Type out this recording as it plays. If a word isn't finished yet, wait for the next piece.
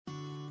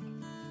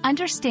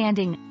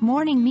Understanding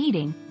Morning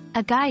Meeting,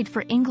 a guide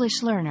for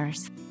English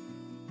learners.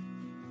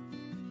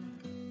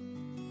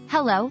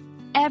 Hello,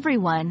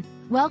 everyone.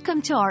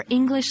 Welcome to our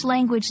English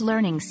language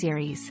learning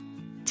series.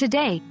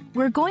 Today,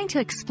 we're going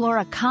to explore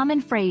a common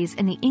phrase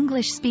in the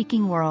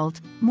English-speaking world,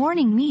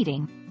 morning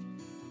meeting.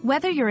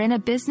 Whether you're in a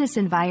business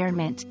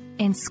environment,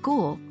 in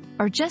school,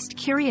 or just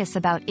curious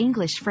about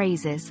English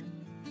phrases,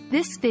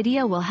 this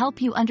video will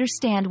help you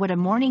understand what a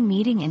morning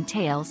meeting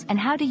entails and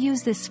how to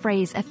use this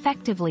phrase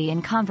effectively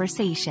in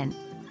conversation.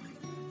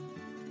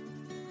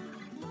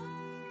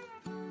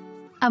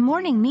 A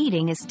morning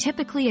meeting is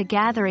typically a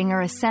gathering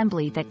or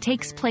assembly that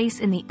takes place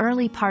in the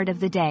early part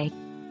of the day.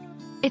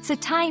 It's a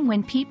time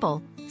when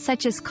people,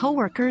 such as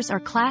coworkers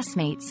or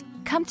classmates,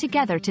 come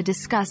together to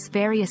discuss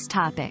various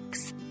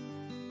topics.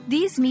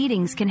 These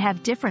meetings can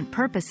have different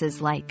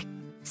purposes like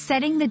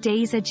setting the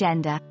day's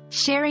agenda,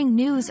 sharing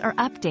news or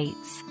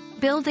updates,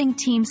 building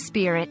team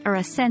spirit or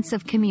a sense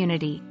of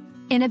community.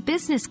 In a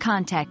business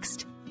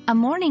context, a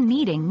morning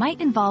meeting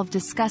might involve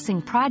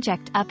discussing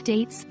project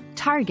updates,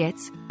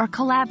 targets, or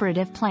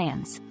collaborative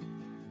plans.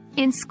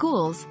 In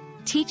schools,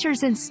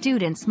 teachers and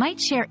students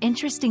might share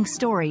interesting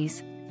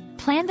stories,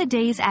 plan the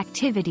day's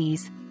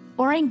activities,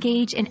 or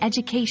engage in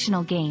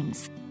educational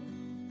games.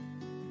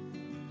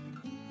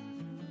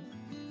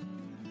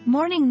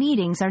 Morning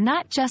meetings are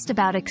not just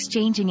about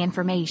exchanging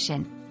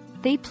information.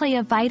 They play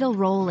a vital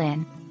role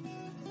in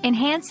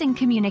enhancing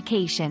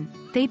communication.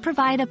 They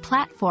provide a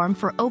platform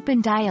for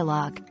open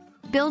dialogue,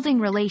 building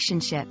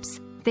relationships.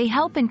 They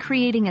help in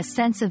creating a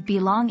sense of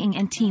belonging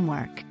and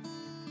teamwork.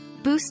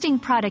 Boosting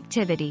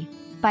productivity.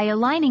 By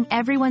aligning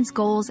everyone's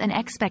goals and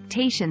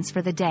expectations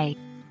for the day.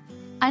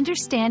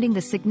 Understanding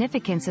the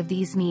significance of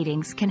these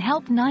meetings can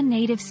help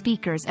non-native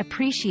speakers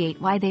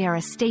appreciate why they are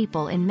a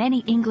staple in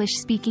many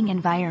English-speaking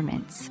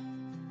environments.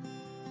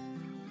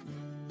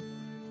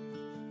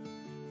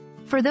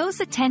 For those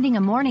attending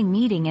a morning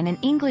meeting in an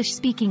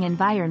English-speaking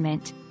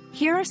environment,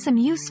 here are some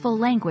useful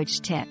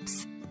language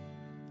tips.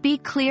 Be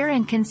clear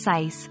and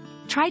concise.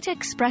 Try to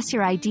express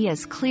your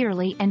ideas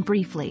clearly and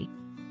briefly.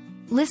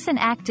 Listen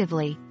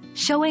actively.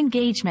 Show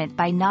engagement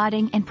by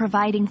nodding and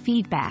providing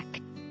feedback.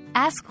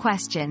 Ask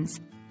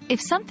questions.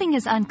 If something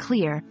is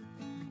unclear,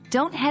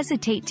 don't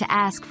hesitate to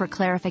ask for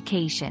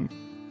clarification.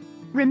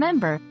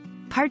 Remember,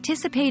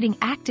 participating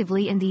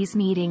actively in these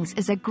meetings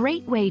is a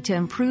great way to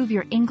improve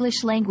your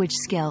English language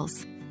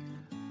skills.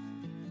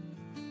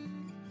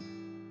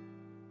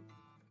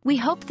 We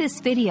hope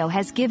this video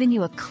has given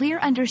you a clear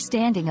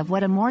understanding of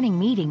what a morning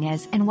meeting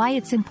is and why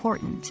it's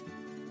important.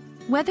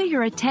 Whether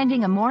you're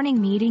attending a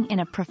morning meeting in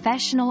a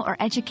professional or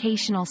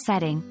educational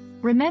setting,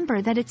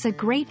 remember that it's a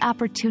great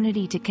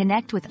opportunity to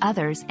connect with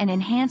others and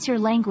enhance your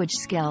language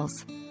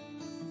skills.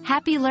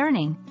 Happy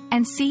learning,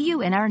 and see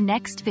you in our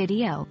next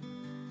video.